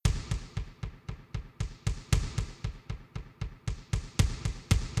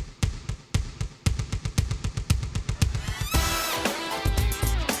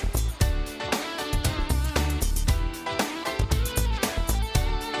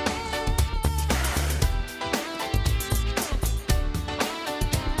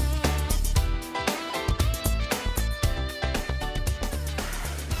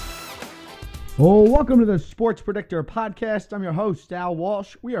Well, welcome to the Sports Predictor podcast. I'm your host, Al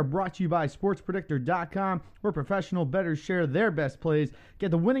Walsh. We are brought to you by SportsPredictor.com, where professional bettors share their best plays. Get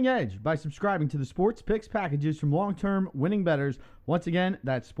the winning edge by subscribing to the Sports Picks packages from long-term winning bettors. Once again,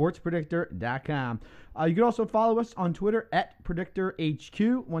 that's SportsPredictor.com. You can also follow us on Twitter at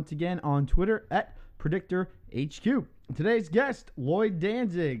PredictorHQ. Once again, on Twitter at PredictorHQ. Today's guest, Lloyd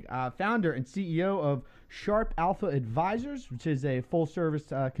Danzig, founder and CEO of Sharp Alpha Advisors, which is a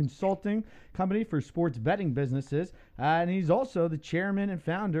full-service consulting company for sports betting businesses. And he's also the chairman and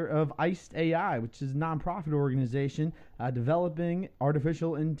founder of Iced AI, which is a nonprofit organization developing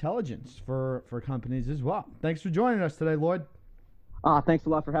artificial intelligence for companies as well. Thanks for joining us today, Lloyd. Thanks a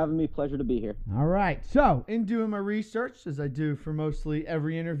lot for having me. Pleasure to be here. All right. So, in doing my research, as I do for mostly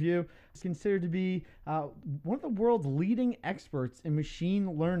every interview, it's considered to be one of the world's leading experts in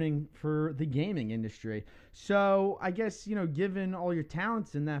machine learning for the gaming industry. So, I guess, given all your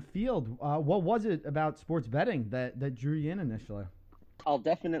talents in that field, what was it about sports betting that drew you in initially? I'll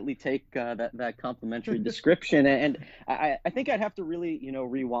definitely take that complimentary description, and I think I'd have to really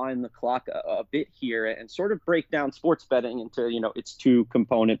rewind the clock a bit here and sort of break down sports betting into its two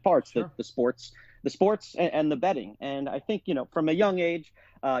component parts, sure. the sports and the betting. And I think from a young age,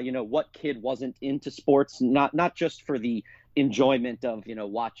 what kid wasn't into sports, not just for the enjoyment of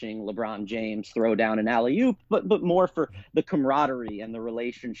watching LeBron James throw down an alley-oop, but more for the camaraderie and the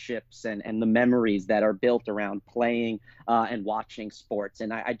relationships and the memories that are built around playing and watching sports.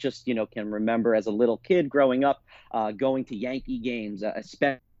 And I just can remember as a little kid growing up going to Yankee games,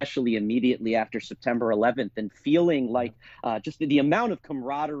 especially immediately after September 11th, and feeling like just the amount of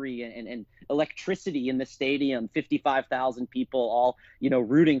camaraderie and electricity in the stadium, 55,000 people all,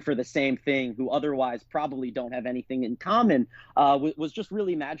 rooting for the same thing, who otherwise probably don't have anything in common, was just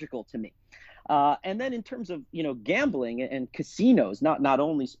really magical to me. And then in terms of, gambling and casinos, not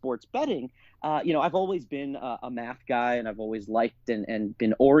only sports betting, I've always been a math guy, and I've always liked and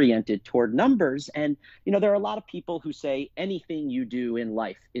been oriented toward numbers. And, there are a lot of people who say anything you do in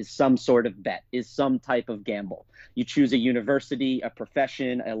life is some sort of bet, is some type of gamble. You choose a university, a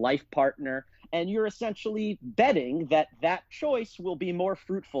profession, a life partner, and you're essentially betting that choice will be more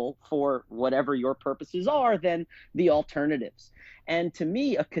fruitful for whatever your purposes are than the alternatives. And to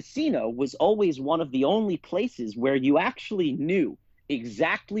me, a casino was always one of the only places where you actually knew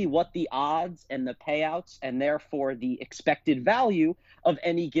exactly what the odds and the payouts and therefore the expected value of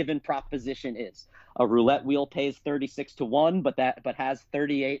any given proposition is. A roulette wheel pays 36-1, but has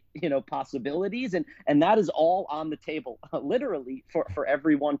 38, possibilities, and that is all on the table, literally for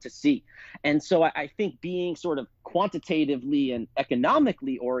everyone to see. And so I think being sort of quantitatively and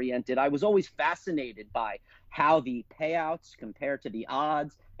economically oriented, I was always fascinated by how the payouts compare to the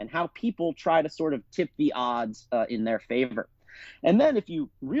odds and how people try to sort of tip the odds in their favor. And then if you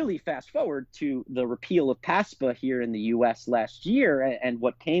really fast forward to the repeal of PASPA here in the U.S. last year, and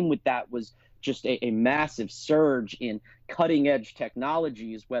what came with that was just a massive surge in cutting edge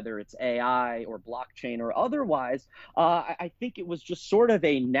technologies, whether it's AI or blockchain or otherwise, I think it was just sort of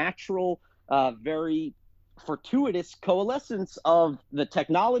a natural, very fortuitous coalescence of the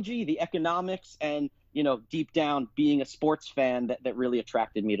technology, the economics, and deep down being a sports fan that really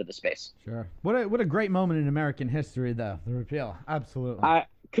attracted me to the space. Sure. What a great moment in American history, though, the repeal. Absolutely. I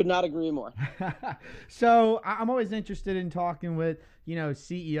could not agree more. So I'm always interested in talking with,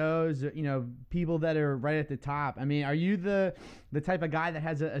 CEOs, people that are right at the top. I mean, are you the type of guy that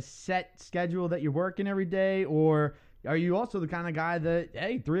has a set schedule that you're working every day, or are you also the kind of guy that,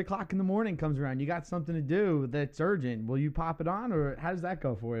 hey, 3 o'clock in the morning comes around, you got something to do that's urgent, will you pop it on, or how does that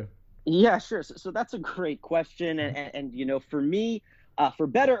go for you? Yeah, sure. So that's a great question. And for me, for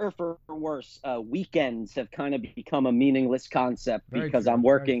better or for worse, weekends have kind of become a meaningless concept because I'm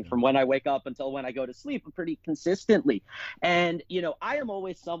working from when I wake up until when I go to sleep pretty consistently. And, I am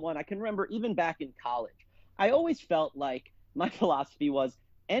always someone, I can remember even back in college, I always felt like my philosophy was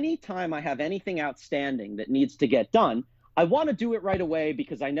anytime I have anything outstanding that needs to get done, I want to do it right away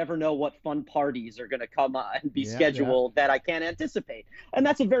because I never know what fun parties are going to come and be scheduled that I can't anticipate. And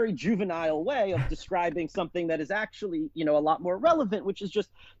that's a very juvenile way of describing something that is actually, a lot more relevant, which is just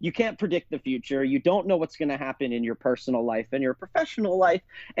you can't predict the future. You don't know what's going to happen in your personal life and your professional life.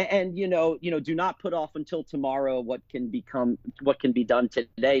 And do not put off until tomorrow what can be done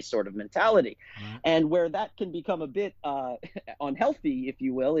today sort of mentality. Mm-hmm. And where that can become a bit unhealthy, if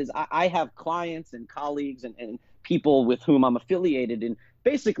you will, is I have clients and colleagues and people with whom I'm affiliated in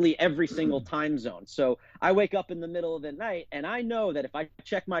basically every single time zone. So I wake up in the middle of the night and I know that if I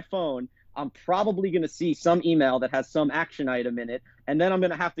check my phone I'm probably going to see some email that has some action item in it. And then I'm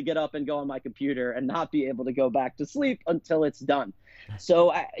going to have to get up and go on my computer and not be able to go back to sleep until it's done.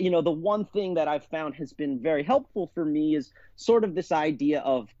 So, the one thing that I've found has been very helpful for me is sort of this idea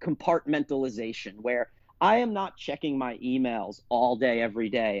of compartmentalization, where I am not checking my emails all day, every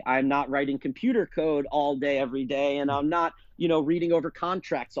day. I'm not writing computer code all day, every day. And I'm not, reading over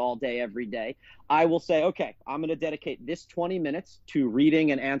contracts all day, every day. I will say, okay, I'm going to dedicate this 20 minutes to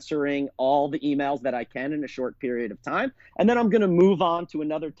reading and answering all the emails that I can in a short period of time. And then I'm going to move on to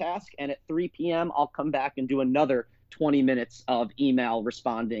another task. And at 3 p.m., I'll come back and do another 20 minutes of email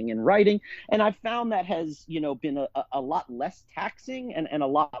responding and writing. And I've found that has, been a lot less taxing and a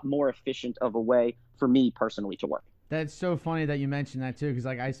lot more efficient of a way for me personally to work. That's so funny that you mentioned that too, because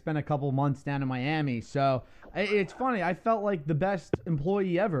I spent a couple months down in Miami, so it's funny. I felt like the best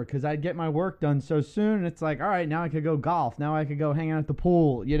employee ever because I'd get my work done so soon, and it's like, all right, now I could go golf, now I could go hang out at the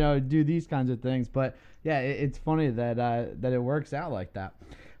pool, do these kinds of things. But yeah, it's funny that that it works out like that.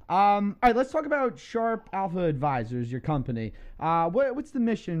 All right, let's talk about Sharp Alpha Advisors, your company. What's the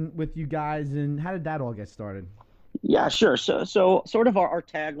mission with you guys, and how did that all get started? Yeah, sure. So sort of our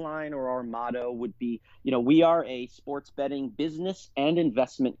tagline or our motto would be, we are a sports betting business and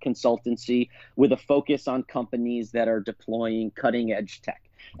investment consultancy with a focus on companies that are deploying cutting edge tech.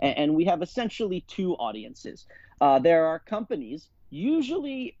 And we have essentially two audiences. There are companies,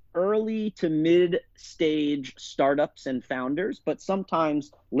 usually early to mid stage startups and founders, but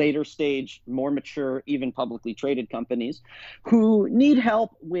sometimes later stage, more mature, even publicly traded companies who need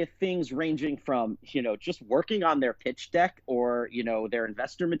help with things ranging from, just working on their pitch deck or, their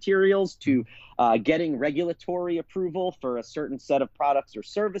investor materials to getting regulatory approval for a certain set of products or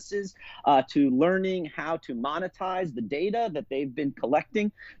services, to learning how to monetize the data that they've been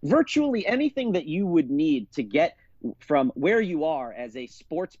collecting. Virtually anything that you would need to get from where you are as a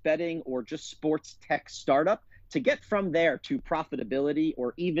sports betting or just sports tech startup to get from there to profitability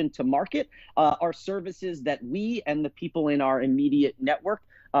or even to market are services that we and the people in our immediate network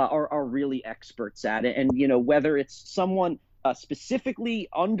are really experts at it. And, whether it's someone specifically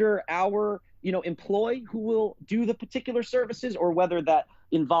under our, employ who will do the particular services, or whether that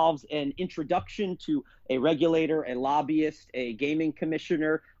involves an introduction to a regulator, a lobbyist, a gaming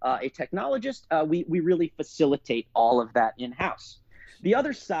commissioner, a technologist, we really facilitate all of that in-house. The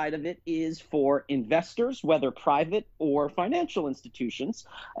other side of it is for investors, whether private or financial institutions,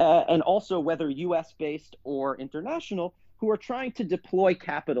 and also whether US-based or international, who are trying to deploy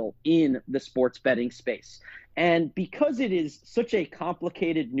capital in the sports betting space. And because it is such a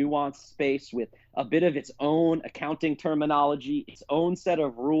complicated, nuanced space with a bit of its own accounting terminology, its own set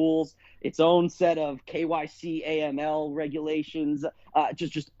of rules, its own set of KYC, AML regulations,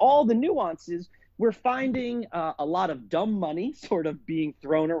 just all the nuances, we're finding a lot of dumb money sort of being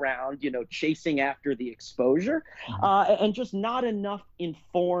thrown around, chasing after the exposure, and just not enough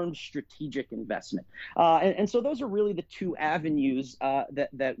informed strategic investment. And so those are really the two avenues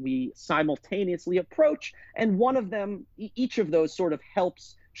that we simultaneously approach. And one of them, each of those sort of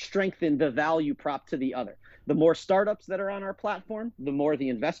helps strengthen the value prop to the other. The more startups that are on our platform, the more the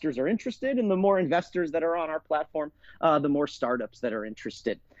investors are interested, and the more investors that are on our platform, the more startups that are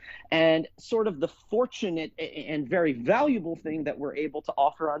interested. And sort of the fortunate and very valuable thing that we're able to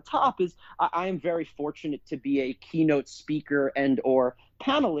offer on top is I am very fortunate to be a keynote speaker and or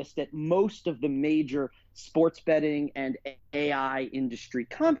panelist at most of the major sports betting and AI industry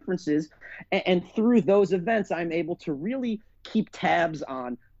conferences. And through those events, I'm able to really keep tabs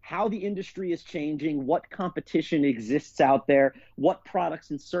on how the industry is changing, what competition exists out there, what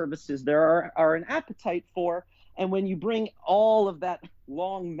products and services there are an appetite for. And when you bring all of that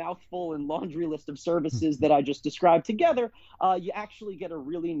long mouthful and laundry list of services that I just described together, you actually get a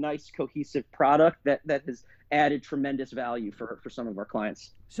really nice cohesive product that has added tremendous value for some of our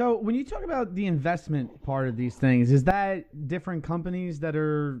clients. So when you talk about the investment part of these things, is that different companies that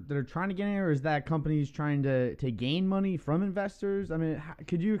are trying to get in, or is that companies trying to gain money from investors? I mean,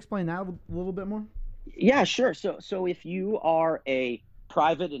 could you explain that a little bit more? Yeah, sure. So if you are a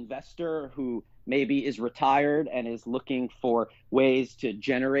private investor who maybe is retired and is looking for ways to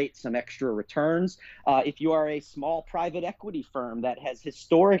generate some extra returns, if you are a small private equity firm that has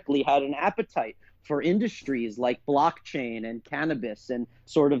historically had an appetite for industries like blockchain and cannabis and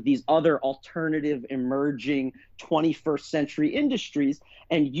sort of these other alternative emerging 21st century industries,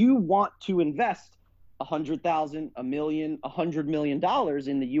 and you want to invest $100,000, $1 million, $100 million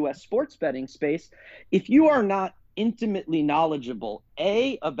in the U.S. sports betting space, if you are not intimately knowledgeable,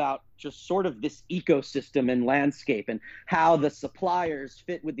 about just sort of this ecosystem and landscape and how the suppliers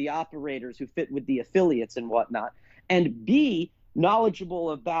fit with the operators who fit with the affiliates and whatnot, and B,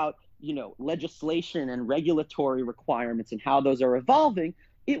 knowledgeable about legislation and regulatory requirements and how those are evolving,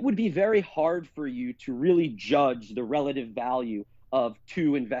 it would be very hard for you to really judge the relative value of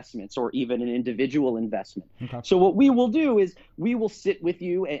two investments or even an individual investment. Okay. So what we will do is we will sit with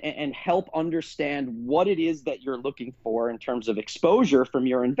you and help understand what it is that you're looking for in terms of exposure from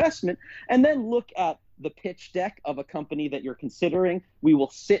your investment, and then look at the pitch deck of a company that you're considering. We will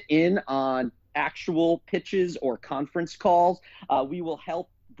sit in on actual pitches or conference calls. We will help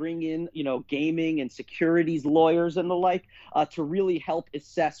bring in, gaming and securities lawyers and the like to really help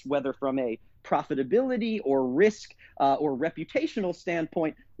assess whether from a profitability or risk or reputational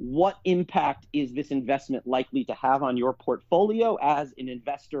standpoint, what impact is this investment likely to have on your portfolio as an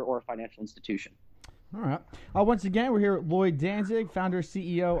investor or a financial institution. All right. Once again, we're here with Lloyd Danzig, founder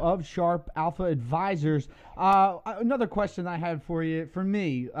CEO of Sharp Alpha Advisors. Another question I had for you, for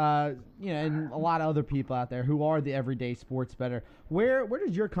me, and a lot of other people out there who are the everyday sports bettor, where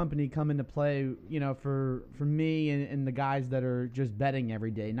does your company come into play, for me and the guys that are just betting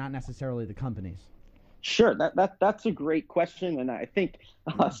every day, not necessarily the companies? Sure, that's a great question, and I think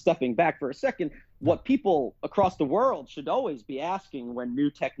stepping back for a second, what people across the world should always be asking when new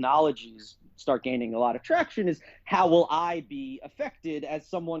technologies start gaining a lot of traction is, how will I be affected as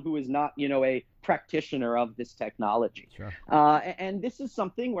someone who is not, a practitioner of this technology? Sure. And this is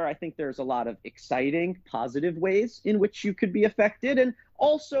something where I think there's a lot of exciting, positive ways in which you could be affected, and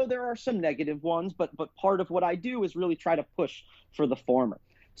also there are some negative ones. But part of what I do is really try to push for the former.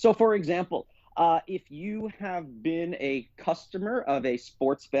 So, for example, if you have been a customer of a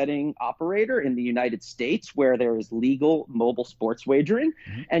sports betting operator in the United States where there is legal mobile sports wagering,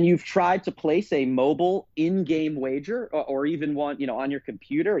 and you've tried to place a mobile in-game wager or even one, on your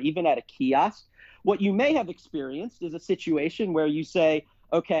computer, or even at a kiosk, what you may have experienced is a situation where you say,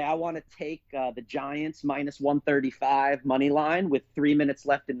 okay, I want to take the Giants minus 135 money line with 3 minutes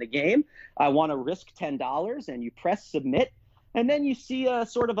left in the game. I want to risk $10, and you press submit. And then you see a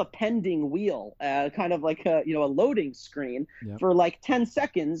sort of a pending wheel, kind of like a loading screen for like 10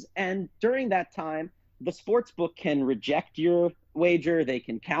 seconds. And during that time, the sportsbook can reject your wager, they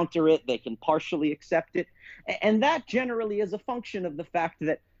can counter it, they can partially accept it. And that generally is a function of the fact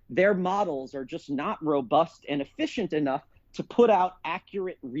that their models are just not robust and efficient enough to put out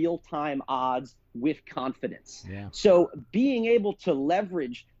accurate real-time odds with confidence. Yeah. So being able to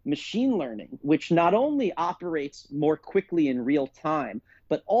leverage machine learning, which not only operates more quickly in real time,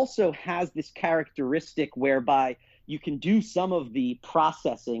 but also has this characteristic whereby you can do some of the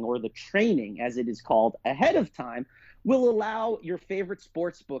processing or the training, as it is called, ahead of time, will allow your favorite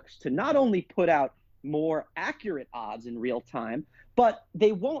sports books to not only put out more accurate odds in real time, but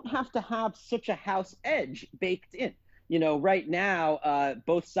they won't have to have such a house edge baked in. Right now,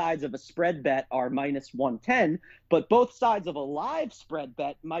 both sides of a spread bet are minus 110, but both sides of a live spread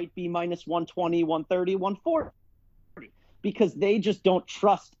bet might be minus 120, 130, 140, because they just don't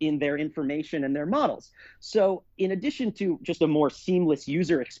trust in their information and their models. So in addition to just a more seamless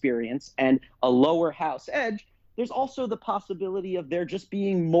user experience and a lower house edge, there's also the possibility of there just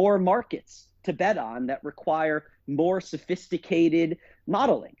being more markets to bet on that require more sophisticated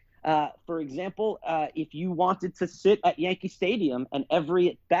modeling. For example, if you wanted to sit at Yankee Stadium and every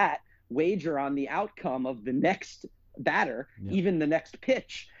at bat wager on the outcome of the next batter, even the next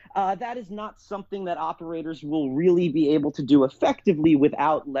pitch, that is not something that operators will really be able to do effectively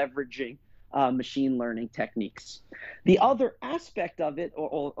without leveraging machine learning techniques. The other aspect of it,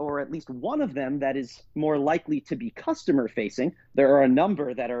 or at least one of them that is more likely to be customer facing, there are a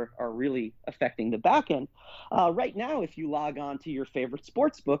number that are really affecting the back end. Right now, if you log on to your favorite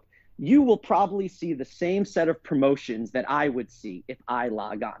sports book, you will probably see the same set of promotions that I would see if I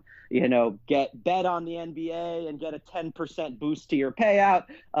log on. Bet on the NBA and get a 10% boost to your payout,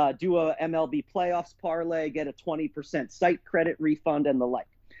 do a MLB playoffs parlay, get a 20% site credit refund, and the like.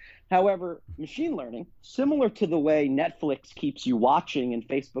 However, machine learning, similar to the way Netflix keeps you watching and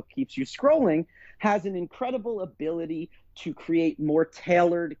Facebook keeps you scrolling, has an incredible ability to create more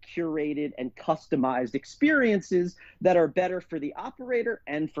tailored, curated, and customized experiences that are better for the operator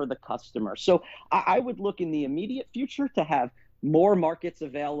and for the customer. So I would look in the immediate future to have more markets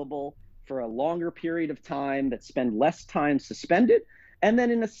available for a longer period of time that spend less time suspended. And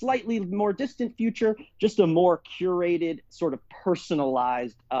then in a slightly more distant future, just a more curated, sort of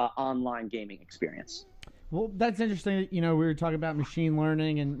personalized online gaming experience. Well, that's interesting. We were talking about machine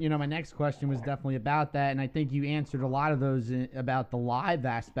learning, and, my next question was definitely about that. And I think you answered a lot of those about the live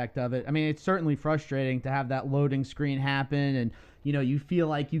aspect of it. I mean, it's certainly frustrating to have that loading screen happen, and, you feel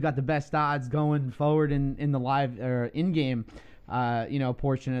like you got the best odds going forward in the live or in-game.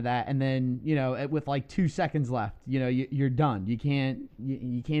 portion of that, and then with like 2 seconds left, you're done. You can't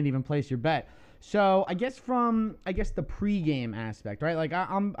even place your bet. So I guess the pregame aspect, right? Like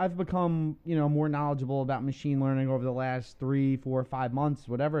I've become more knowledgeable about machine learning over the last 3, 4, 5 months,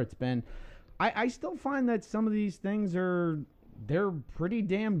 whatever it's been. I still find that some of these things they're pretty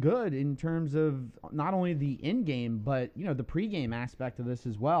damn good in terms of not only the in-game, but the pregame aspect of this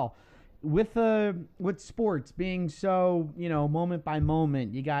as well. With sports being so moment by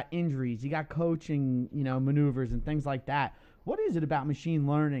moment, you got injuries, you got coaching maneuvers and things like that. What is it about machine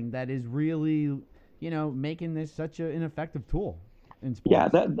learning that is really making this such an effective tool in sports?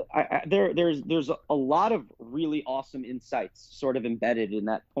 Yeah, there's a lot of really awesome insights sort of embedded in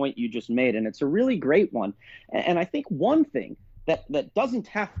that point you just made, and it's a really great one. And I think one thing that doesn't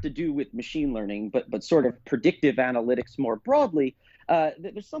have to do with machine learning, but sort of predictive analytics more broadly,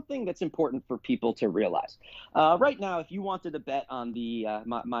 there's something that's important for people to realize. Right now, if you wanted to bet on the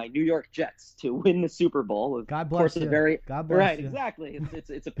my New York Jets to win the Super Bowl, God bless you. God bless right, you. Exactly.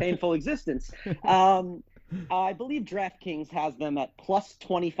 It's a painful existence. I believe DraftKings has them at plus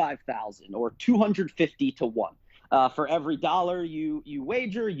 25,000 or 250 to 1. For every dollar you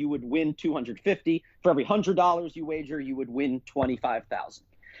wager, you would win 250. For every $100 you wager, you would win 25,000.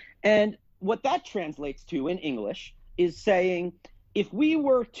 And what that translates to in English is saying, if we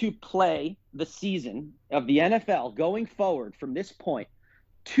were to play the season of the NFL going forward from this point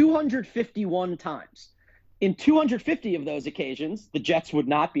 251 times, in 250 of those occasions, the Jets would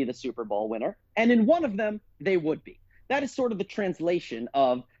not be the Super Bowl winner, and in one of them, they would be. That is sort of the translation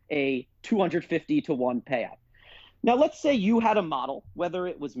of a 250 to 1 payout. Now, let's say you had a model, whether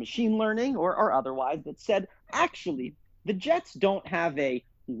it was machine learning or otherwise, that said, actually, the Jets don't have a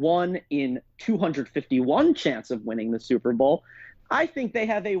 1 in 251 chance of winning the Super Bowl. I think they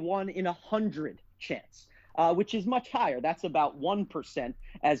have a 1 in 100 chance, which is much higher. That's about 1%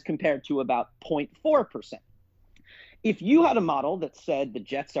 as compared to about 0.4%. If you had a model that said the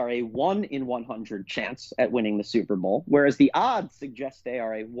Jets are a 1 in 100 chance at winning the Super Bowl, whereas the odds suggest they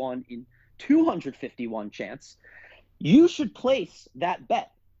are a 1 in 251 chance, you should place that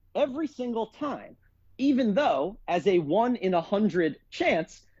bet every single time, even though as a 1 in 100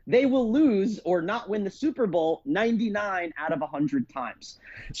 chance, they will lose or not win the Super Bowl 99 out of 100 times.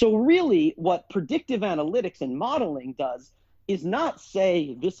 So really what predictive analytics and modeling does is not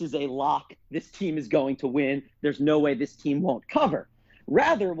say this is a lock, this team is going to win, there's no way this team won't cover.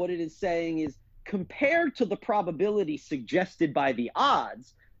 Rather, what it is saying is, compared to the probability suggested by the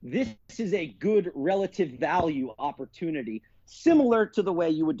odds, this is a good relative value opportunity, similar to the way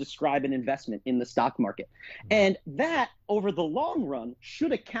you would describe an investment in the stock market. And that, over the long run,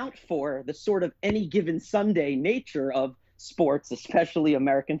 should account for the sort of any given Sunday nature of sports, especially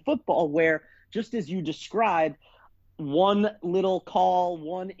American football, where, just as you described, one little call,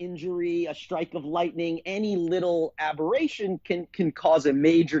 one injury, a strike of lightning, any little aberration can cause a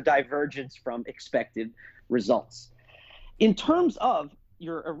major divergence from expected results. In terms of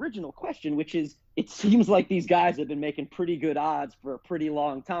your original question, which is, it seems like these guys have been making pretty good odds for a pretty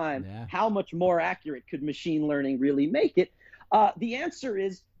long time. Yeah. How much more accurate could machine learning really make it? The answer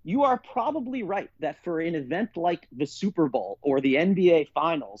is, you are probably right that for an event like the Super Bowl or the NBA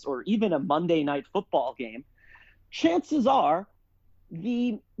Finals or even a Monday Night Football game, chances are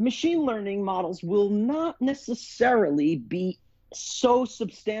the machine learning models will not necessarily be so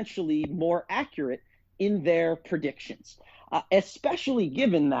substantially more accurate in their predictions, especially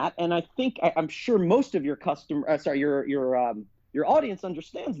given that, and I'm sure most of your your audience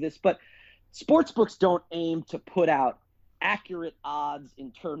understands this, but sportsbooks don't aim to put out accurate odds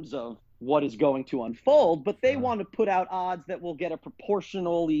in terms of what is going to unfold, but they want to put out odds that will get a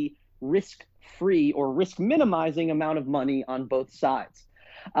proportionally risk-free or risk-minimizing amount of money on both sides.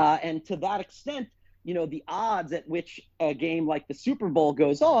 And to that extent, the odds at which a game like the Super Bowl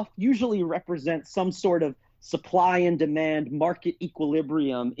goes off usually represent some sort of supply and demand market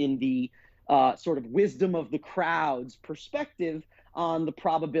equilibrium in the sort of wisdom of the crowd's perspective on the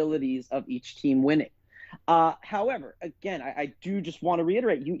probabilities of each team winning. However, again, I do just want to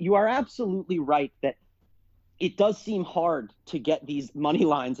reiterate, you are absolutely right that it does seem hard to get these money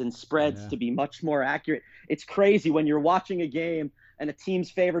lines and spreads to be much more accurate. It's crazy when you're watching a game and a team's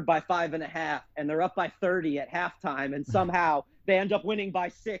favored by 5.5 and they're up by 30 at halftime and somehow they end up winning by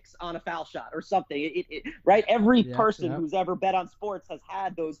 6 on a foul shot or something. Right? Every person who's ever bet on sports has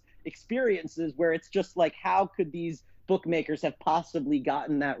had those experiences where it's just like, how could these bookmakers have possibly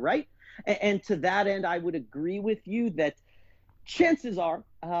gotten that right? And to that end, I would agree with you that chances are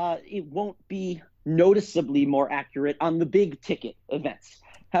it won't be noticeably more accurate on the big ticket events.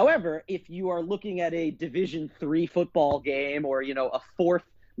 However, if you are looking at a Division III football game or, a fourth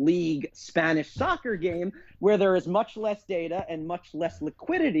league Spanish soccer game where there is much less data and much less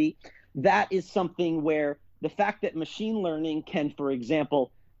liquidity, that is something where the fact that machine learning can, for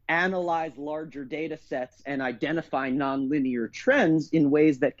example, analyze larger data sets and identify nonlinear trends in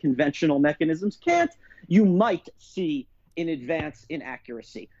ways that conventional mechanisms can't, you might see an advance in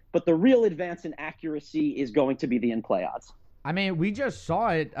accuracy. But the real advance in accuracy is going to be the in-play odds. I mean, we just saw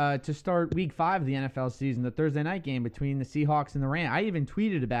it to start week 5 of the NFL season, the Thursday night game between the Seahawks and the Rams. I even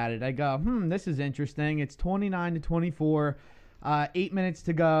tweeted about it. I go, this is interesting. It's 29-24, 8 minutes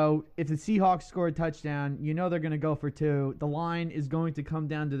to go. If the Seahawks score a touchdown, they're going to go for 2. The line is going to come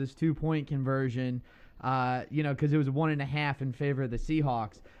down to this 2-point conversion, because it was 1.5 in favor of the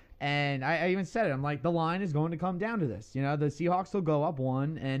Seahawks. And I even said it. I'm like, the line is going to come down to this. The Seahawks will go up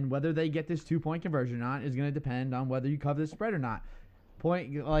 1, and whether they get this 2-point conversion or not is going to depend on whether you cover the spread or not.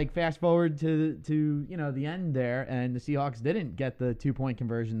 Fast forward to the end there, and the Seahawks didn't get the 2-point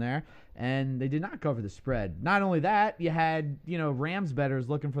conversion there, and they did not cover the spread. Not only that, you had Rams bettors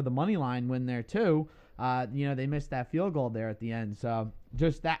looking for the money line win there too. They missed that field goal there at the end. So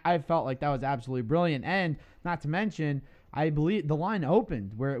just that, I felt like that was absolutely brilliant, and not to mention, I believe the line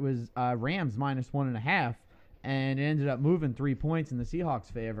opened where it was Rams -1.5, and it ended up moving 3 points in the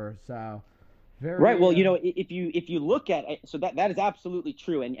Seahawks' favor. So, right. Well, if you look at it, so that is absolutely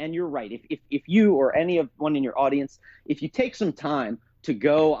true, and you're right. If you or anyone in your audience, if you take some time to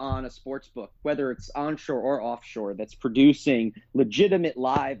go on a sports book, whether it's onshore or offshore, that's producing legitimate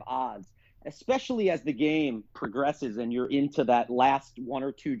live odds, especially as the game progresses and you're into that last 1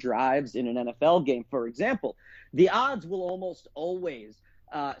 or 2 drives in an NFL game, for example, the odds will almost always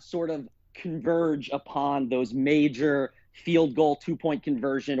sort of converge upon those major field goal, 2-point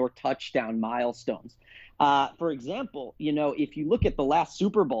conversion, or touchdown milestones. For example, if you look at the last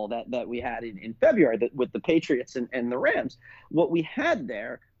Super Bowl that we had in February with the Patriots and the Rams, what we had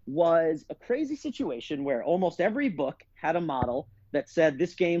there was a crazy situation where almost every book had a model that said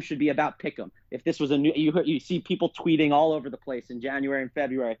this game should be about pick'em. If this was you see people tweeting all over the place in January and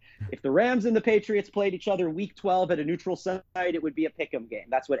February. If the Rams and the Patriots played each other week 12 at a neutral site, it would be a pick'em game.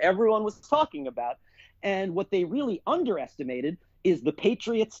 That's what everyone was talking about. And what they really underestimated is the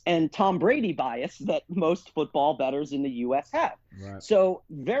Patriots and Tom Brady bias that most football bettors in the U.S. have. Right. So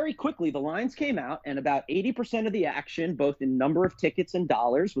very quickly, the lines came out, and about 80% of the action, both in number of tickets and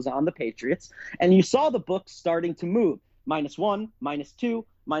dollars, was on the Patriots. And you saw the books starting to move. -1, -2,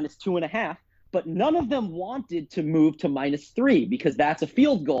 -2.5, but none of them wanted to move to -3 because that's a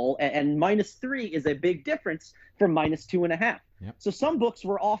field goal, and -3 is a big difference from -2.5. Yep. So some books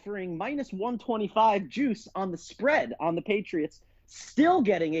were offering -125 juice on the spread on the Patriots, still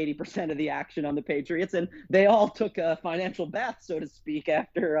getting 80% of the action on the Patriots, and they all took a financial bath, so to speak,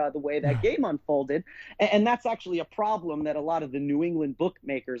 after the way that game unfolded. And that's actually a problem that a lot of the New England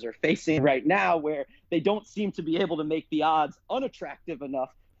bookmakers are facing right now, where they don't seem to be able to make the odds unattractive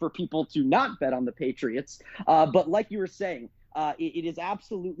enough for people to not bet on the Patriots. But like you were saying, it is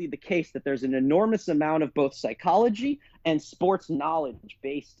absolutely the case that there's an enormous amount of both psychology and sports knowledge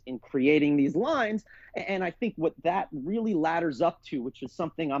based in creating these lines. And I think what that really ladders up to, which is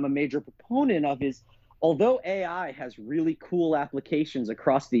something I'm a major proponent of, is although AI has really cool applications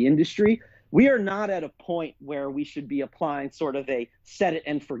across the industry, we are not at a point where we should be applying sort of a set it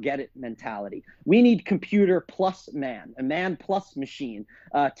and forget it mentality. We need computer plus man, a man plus machine,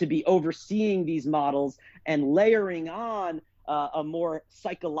 to be overseeing these models and layering on a more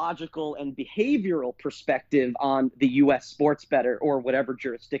psychological and behavioral perspective on the U.S. sports bettor or whatever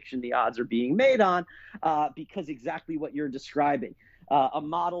jurisdiction the odds are being made on, because exactly what you're describing. A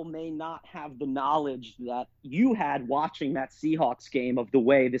model may not have the knowledge that you had watching that Seahawks game of the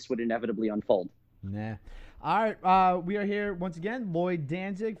way this would inevitably unfold. Nah. All right, we are here once again. Lloyd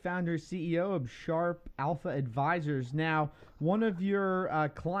Danzig, founder CEO of Sharp Alpha Advisors. Now, one of your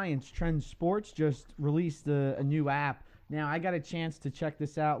clients, Trend Sports, just released a new app. Now, I got a chance to check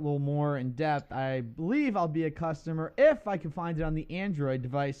this out a little more in depth. I believe I'll be a customer if I can find it on the Android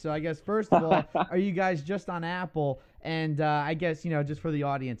device. So I guess, first of all, are you guys just on Apple? And I guess, just for the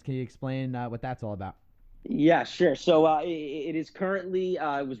audience, can you explain what that's all about? Yeah, sure. So it is currently,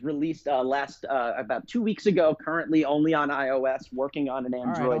 it was released about 2 weeks ago, currently only on iOS, working on an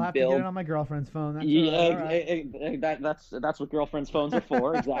Android All right, I'll have build. to get it on my girlfriend's phone. That's right. That's what girlfriend's phones are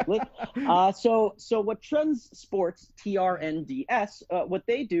for, exactly. So what Trends Sports, TRNDS, what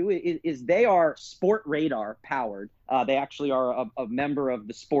they do is they are Sport Radar powered. They actually are a member of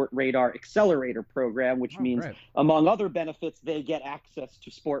the Sport Radar Accelerator program, which means, great. among other benefits, they get access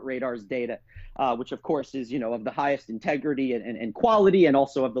to Sport Radar's data, which of course is, of the highest integrity and quality, and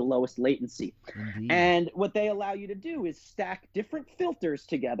also of the lowest latency. Indeed. And what they allow you to do is stack different filters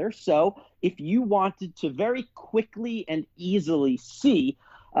together. So if you wanted to very quickly and easily see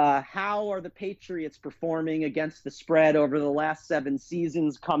how are the Patriots performing against the spread over the last 7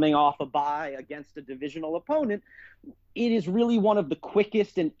 seasons, coming off a bye against a divisional opponent, it is really one of the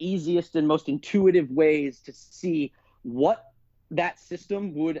quickest and easiest and most intuitive ways to see what that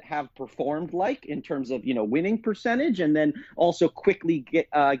system would have performed like in terms of, winning percentage, and then also quickly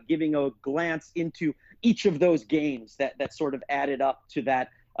giving a glance into each of those games that sort of added up to that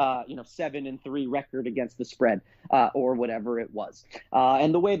 7-3 record against the spread, or whatever it was.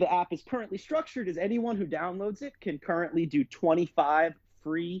 And the way the app is currently structured is anyone who downloads it can currently do 25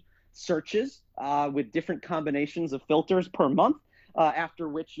 free searches with different combinations of filters per month. After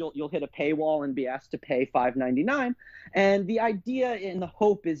which you'll hit a paywall and be asked to pay $5.99. And the idea and the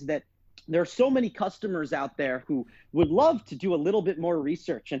hope is that there are so many customers out there who would love to do a little bit more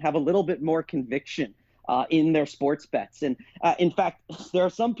research and have a little bit more conviction in their sports bets. And in fact, there are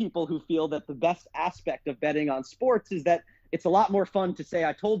some people who feel that the best aspect of betting on sports is that it's a lot more fun to say,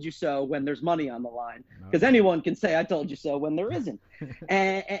 I told you so, when there's money on the line, because anyone can say, I told you so, when there isn't.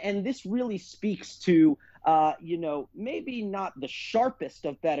 And this really speaks to, maybe not the sharpest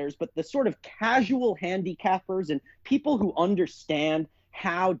of bettors, but the sort of casual handicappers and people who understand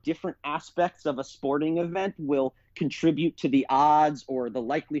how different aspects of a sporting event will contribute to the odds or the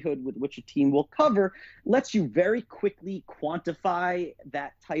likelihood with which a team will cover. Lets you very quickly quantify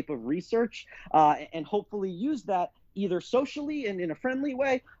that type of research and hopefully use that either socially and in a friendly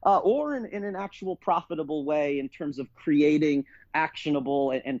way or in an actual profitable way in terms of creating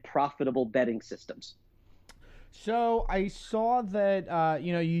actionable and profitable betting systems. So I saw that,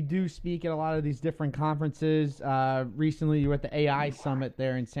 you do speak at a lot of these different conferences. Recently, you were at the AI Summit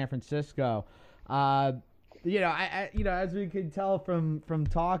there in San Francisco. As we could tell from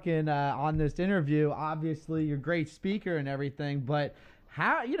talking on this interview, obviously you're a great speaker and everything, but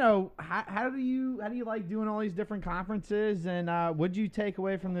how do you like doing all these different conferences, and what did you take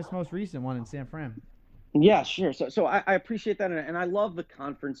away from this most recent one in San Fran? Yeah, sure. So I appreciate that, and I love the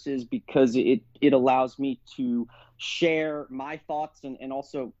conferences because it allows me to share my thoughts and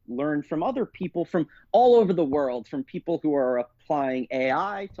also learn from other people from all over the world, from people who are applying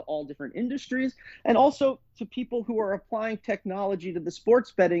AI to all different industries, and also to people who are applying technology to the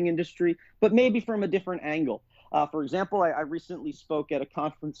sports betting industry, but maybe from a different angle. For example, I recently spoke at a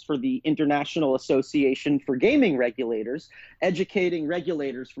conference for the International Association for Gaming Regulators, educating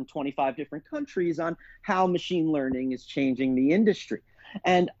regulators from 25 different countries on how machine learning is changing the industry.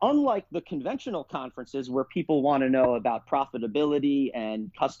 And unlike the conventional conferences where people want to know about profitability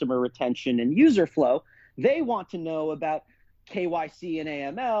and customer retention and user flow, they want to know about KYC and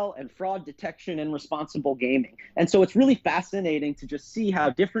AML and fraud detection and responsible gaming. And so it's really fascinating to just see how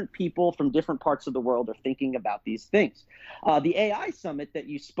different people from different parts of the world are thinking about these things. The AI Summit that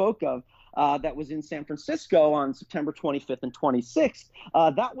you spoke of, that was in San Francisco on September 25th and 26th,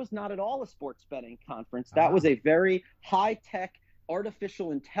 that was not at all a sports betting conference. That was a very high-tech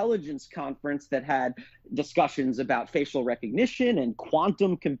artificial intelligence conference that had discussions about facial recognition and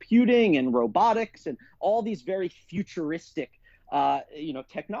quantum computing and robotics and all these very futuristic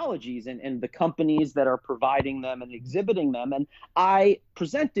technologies and the companies that are providing them and exhibiting them. And I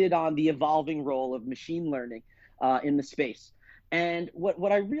presented on the evolving role of machine learning in the space. And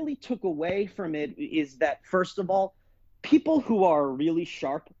what I really took away from it is that, first of all, people who are really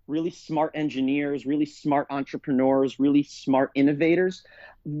sharp, really smart engineers, really smart entrepreneurs, really smart innovators,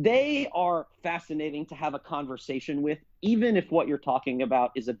 they are fascinating to have a conversation with, even if what you're talking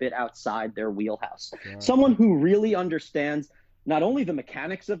about is a bit outside their wheelhouse. Sure. Someone who really understands not only the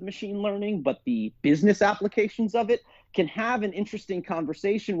mechanics of machine learning, but the business applications of it, can have an interesting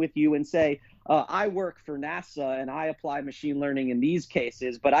conversation with you and say, I work for NASA and I apply machine learning in these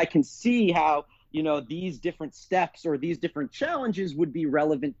cases, but I can see how these different steps or these different challenges would be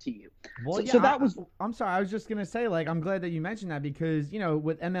relevant to you. Well, so that was. I'm sorry. I was just gonna say, I'm glad that you mentioned that because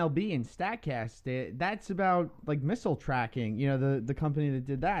with MLB and Statcast, that's about missile tracking. The company that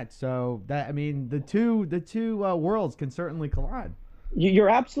did that. So the two worlds can certainly collide. You're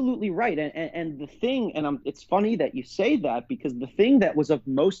absolutely right, and the thing, it's funny that you say that because the thing that was of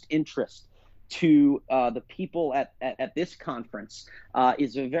most interest to the people at this conference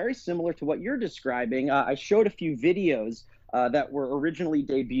is very similar to what you're describing. I showed a few videos that were originally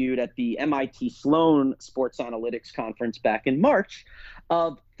debuted at the MIT Sloan Sports Analytics Conference back in March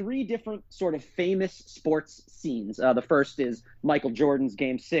of 3 different sort of famous sports scenes. The first is Michael Jordan's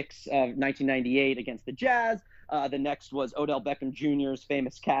Game 6 of 1998 against the Jazz. The next was Odell Beckham Jr.'s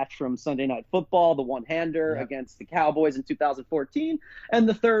famous catch from Sunday Night Football, the one-hander against the Cowboys in 2014. And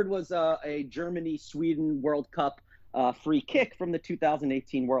the third was a Germany-Sweden World Cup free kick from the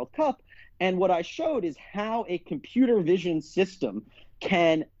 2018 World Cup. And what I showed is how a computer vision system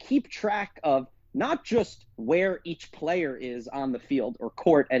can keep track of not just where each player is on the field or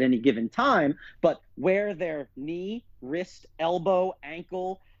court at any given time, but where their knee, wrist, elbow,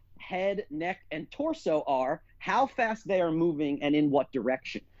 ankle, head, neck, and torso are, how fast they are moving, and in what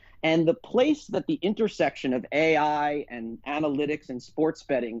direction. And the place that the intersection of AI and analytics and sports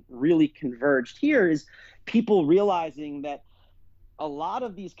betting really converged here is people realizing that a lot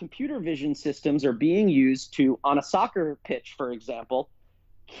of these computer vision systems are being used to, on a soccer pitch, for example,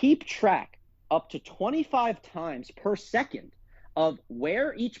 keep track up to 25 times per second of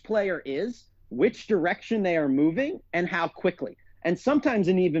where each player is, which direction they are moving, and how quickly. And sometimes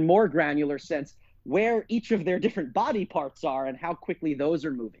in even more granular sense, where each of their different body parts are and how quickly those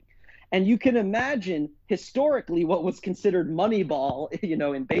are moving. And you can imagine historically what was considered Moneyball,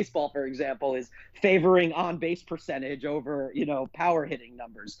 in baseball, for example, is favoring on-base percentage over, power hitting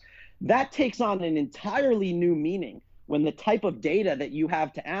numbers. That takes on an entirely new meaning when the type of data that you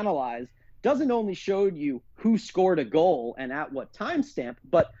have to analyze doesn't only show you who scored a goal and at what timestamp,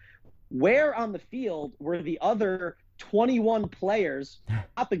 but where on the field were the other 21 players,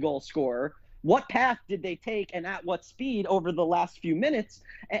 not the goal scorer, what path did they take and at what speed over the last few minutes?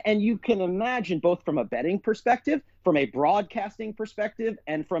 And you can imagine, both from a betting perspective, from a broadcasting perspective,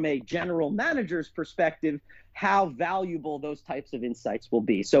 and from a general manager's perspective, how valuable those types of insights will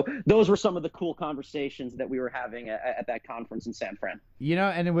be. So those were some of the cool conversations that we were having at that conference in San Fran.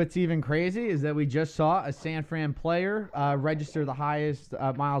 And what's even crazy is that we just saw a San Fran player register the highest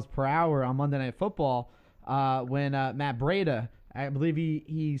miles per hour on Monday Night Football when Matt Breida, I believe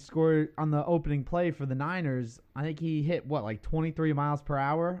he scored on the opening play for the Niners. I think he hit 23 miles per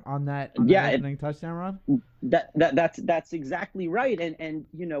hour on that opening touchdown run. That's exactly right. And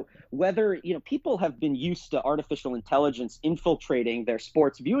whether people have been used to artificial intelligence infiltrating their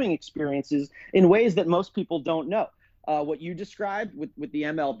sports viewing experiences in ways that most people don't know. What you described with the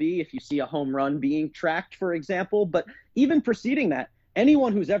MLB, if you see a home run being tracked, for example, but even preceding that,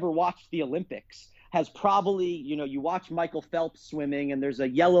 anyone who's ever watched the Olympics has probably, you watch Michael Phelps swimming and there's a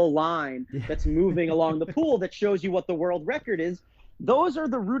yellow line that's moving along the pool that shows you what the world record is. Those are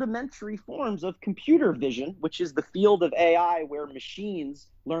the rudimentary forms of computer vision, which is the field of AI where machines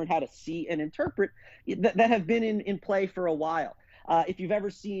learn how to see and interpret, that have been in play for a while. If you've ever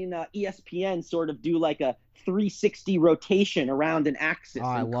seen ESPN sort of do like a 360 rotation around an axis,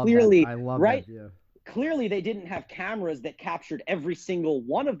 I love clearly, that. I love right? that, yeah. Clearly, they didn't have cameras that captured every single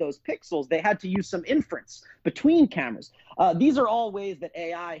one of those pixels. They had to use some inference between cameras. These are all ways that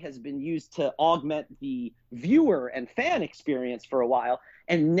AI has been used to augment the viewer and fan experience for a while.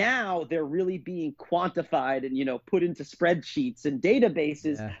 And now they're really being quantified and, put into spreadsheets and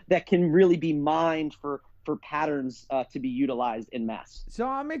databases that can really be mined for patterns to be utilized in mass. So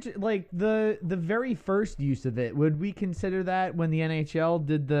I'm interested, the very first use of it, would we consider that when the NHL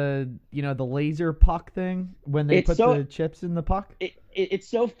did the laser puck thing, when they put the chips in the puck? It's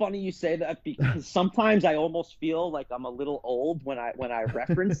so funny you say that, because sometimes I almost feel like I'm a little old when I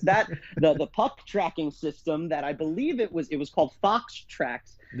reference that. The puck tracking system that I believe it was called Fox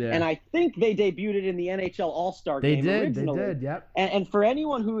Tracks. Yeah. And I think they debuted it in the NHL All-Star game originally. They did, yep. And for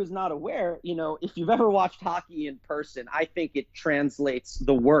anyone who is not aware, if you've ever watched hockey in person, I think it translates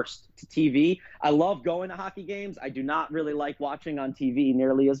the worst to TV. I love going to hockey games. I do not really like watching on TV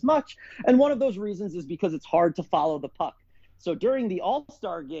nearly as much. And one of those reasons is because it's hard to follow the puck. So during the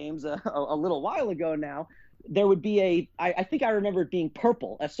All-Star games a little while ago now, there would be I think I remember it being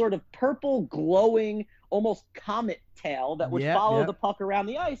purple, a sort of purple glowing, almost comet tail that would follow the puck around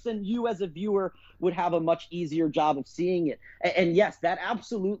the ice, and you as a viewer would have a much easier job of seeing it. And yes, that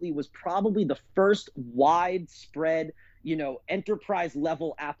absolutely was probably the first widespread, enterprise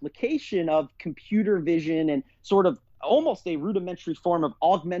level application of computer vision and sort of almost a rudimentary form of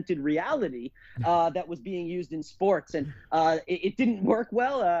augmented reality that was being used in sports. And it didn't work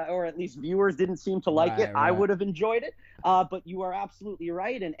well, or at least viewers didn't seem to like it. Right. I would have enjoyed it. But you are absolutely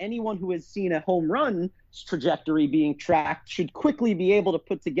right. And anyone who has seen a home run trajectory being tracked should quickly be able to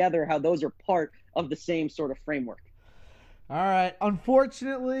put together how those are part of the same sort of framework. All right.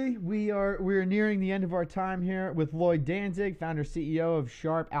 Unfortunately, we're nearing the end of our time here with Lloyd Danzig, founder CEO of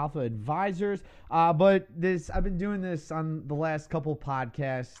Sharp Alpha Advisors. But I've been doing this on the last couple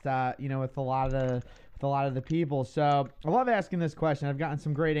podcasts, with a lot of the people. So I love asking this question. I've gotten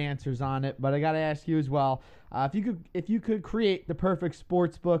some great answers on it, but I got to ask you as well. If you could create the perfect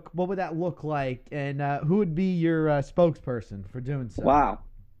sports book, what would that look like, and who would be your spokesperson for doing so?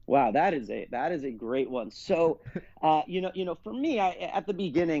 Wow, that is a great one. So, for me, at the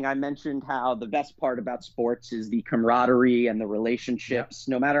beginning, I mentioned how the best part about sports is the camaraderie and the relationships.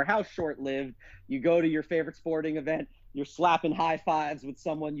 Yep. No matter how short-lived, you go to your favorite sporting event, you're slapping high fives with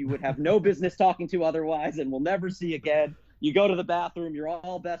someone you would have no business talking to otherwise and will never see again. You go to the bathroom, you're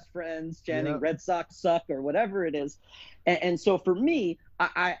all best friends, chanting Red Sox suck or whatever it is. And so for me,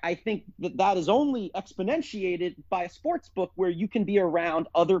 I think that is only exponentiated by a sports book where you can be around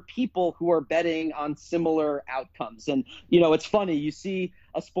other people who are betting on similar outcomes. And, it's funny, you see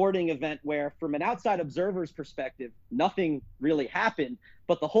a sporting event where from an outside observer's perspective, nothing really happened,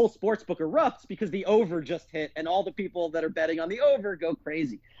 but the whole sports book erupts because the over just hit and all the people that are betting on the over go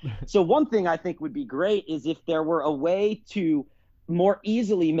crazy. So one thing I think would be great is if there were a way to more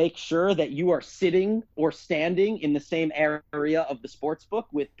easily make sure that you are sitting or standing in the same area of the sports book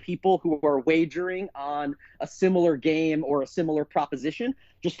with people who are wagering on a similar game or a similar proposition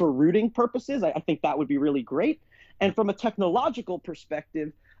just for rooting purposes. I think that would be really great. And from a technological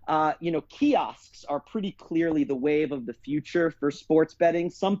perspective, kiosks are pretty clearly the wave of the future for sports betting.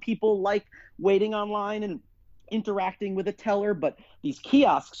 Some people like waiting online and interacting with a teller, but these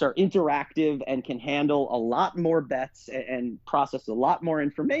kiosks are interactive and can handle a lot more bets and process a lot more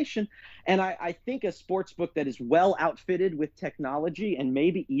information. And I think a sports book that is well outfitted with technology and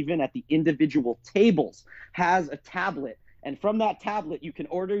maybe even at the individual tables has a tablet. And from that tablet, you can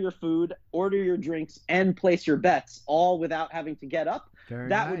order your food, order your drinks, and place your bets all without having to get up. Very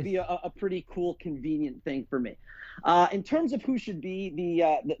nice. Would be a pretty cool, convenient thing for me. In terms of who should be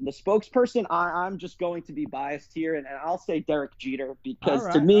the spokesperson, I'm just going to be biased here, and I'll say Derek Jeter because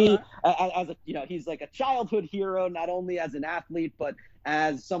to me, as he's like a childhood hero, not only as an athlete but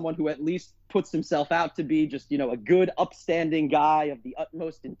as someone who at least puts himself out to be just a good, upstanding guy of the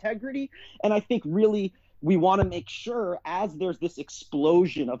utmost integrity. And I think really we want to make sure as there's this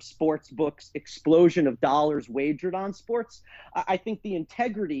explosion of sports books, explosion of dollars wagered on sports, I think the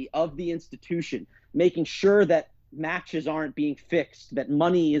integrity of the institution, making sure that matches aren't being fixed, that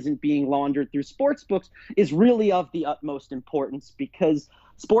money isn't being laundered through sports books is really of the utmost importance because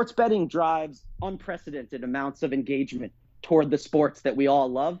sports betting drives unprecedented amounts of engagement toward the sports that we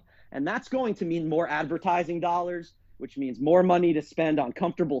all love. And that's going to mean more advertising dollars, which means more money to spend on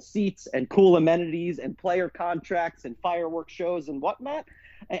comfortable seats and cool amenities and player contracts and fireworks shows and whatnot.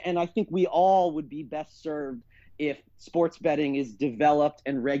 And I think we all would be best served if sports betting is developed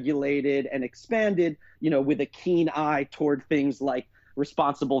and regulated and expanded, with a keen eye toward things like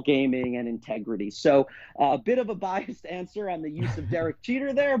responsible gaming and integrity. So a bit of a biased answer on the use of Derek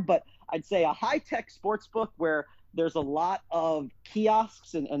Jeter there, but I'd say a high-tech sports book where there's a lot of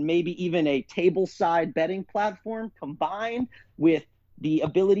kiosks and maybe even a table-side betting platform combined with the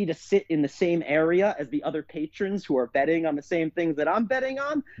ability to sit in the same area as the other patrons who are betting on the same things that I'm betting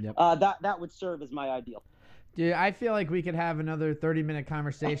on. Yep. That would serve as my ideal. Dude, I feel like we could have another 30-minute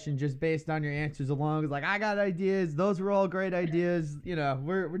conversation just based on your answers alone. Like, I got ideas. Those were all great ideas.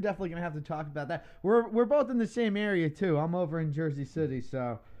 We're definitely going to have to talk about that. We're both in the same area, too. I'm over in Jersey City,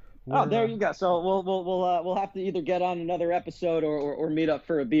 so... there you go. So we'll have to either get on another episode or meet up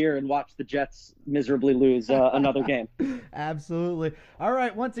for a beer and watch the Jets miserably lose another game. Absolutely. All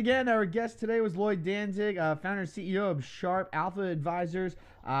right. Once again, our guest today was Lloyd Danzig, founder and CEO of Sharp Alpha Advisors,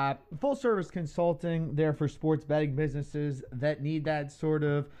 full service consulting there for sports betting businesses that need that sort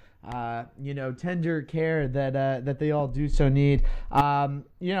of tender care that they all do so need.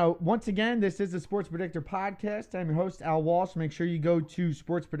 Once again, this is the Sports Predictor podcast. I'm your host, Al Walsh. Make sure you go to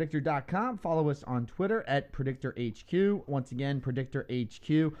sportspredictor.com. Follow us on Twitter at PredictorHQ. Once again,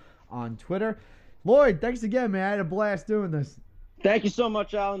 PredictorHQ on Twitter. Lloyd, thanks again, man. I had a blast doing this. Thank you so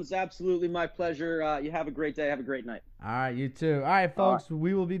much, Alan. It's absolutely my pleasure. You have a great day. Have a great night. All right, you too. All right, folks,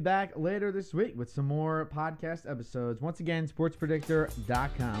 we will be back later this week with some more podcast episodes. Once again,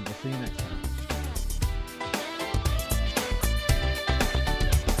 sportspredictor.com. We'll see you next time.